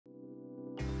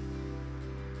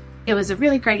It was a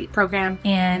really great program,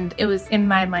 and it was, in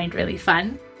my mind, really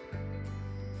fun.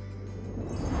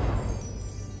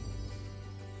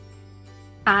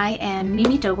 I am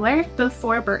Mimi Dobler.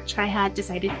 Before Birch, I had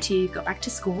decided to go back to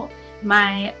school.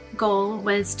 My goal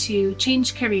was to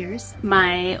change careers.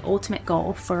 My ultimate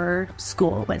goal for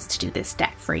school was to do this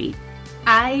debt-free.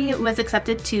 I was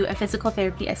accepted to a physical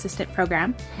therapy assistant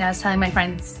program. And I was telling my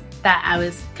friends that I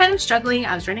was kind of struggling.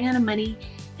 I was running out of money.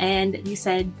 And he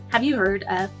said, "Have you heard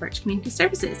of Birch Community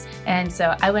Services?" And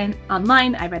so I went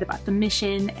online, I read about the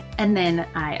mission, and then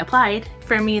I applied.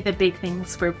 For me, the big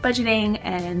things were budgeting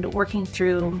and working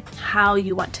through how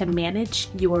you want to manage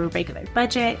your regular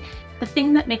budget. The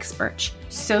thing that makes Birch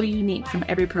so unique from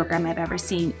every program I've ever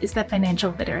seen is the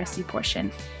financial literacy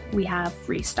portion. We have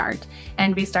Restart,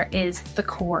 and Restart is the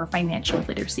core financial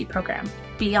literacy program.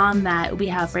 Beyond that, we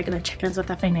have regular check-ins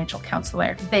with a financial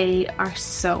counselor. They are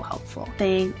so helpful.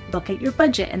 They look at your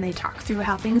budget and they talk through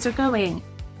how things are going.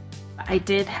 I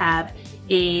did have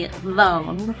a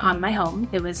loan on my home.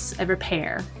 It was a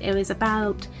repair. It was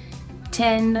about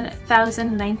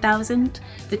 $10,000, $9,000.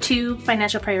 The two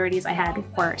financial priorities I had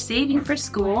were saving for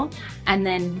school and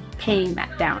then paying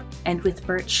that down. And with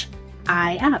Birch,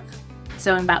 I have.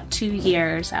 So in about 2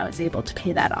 years, I was able to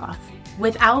pay that off.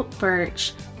 Without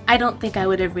Birch, I don't think I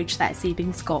would have reached that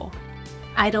savings goal.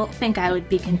 I don't think I would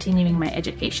be continuing my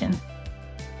education.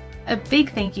 A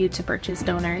big thank you to Birch's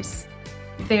donors.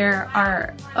 There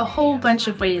are a whole bunch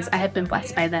of ways I have been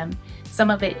blessed by them. Some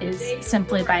of it is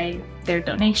simply by their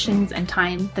donations and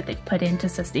time that they've put into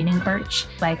sustaining Birch,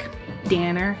 like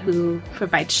Danner, who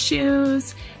provides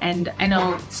shoes, and I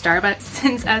know Starbucks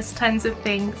sends us tons of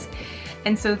things.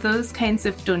 And so those kinds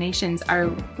of donations are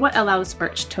what allows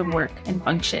Birch to work and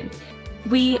function.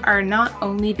 We are not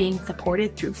only being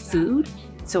supported through food,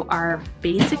 so our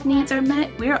basic needs are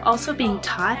met, we are also being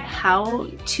taught how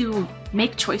to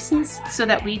make choices so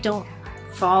that we don't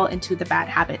fall into the bad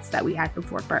habits that we had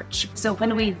before Birch. So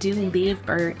when we do leave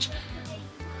Birch,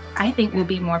 I think we'll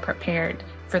be more prepared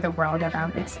for the world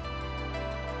around us.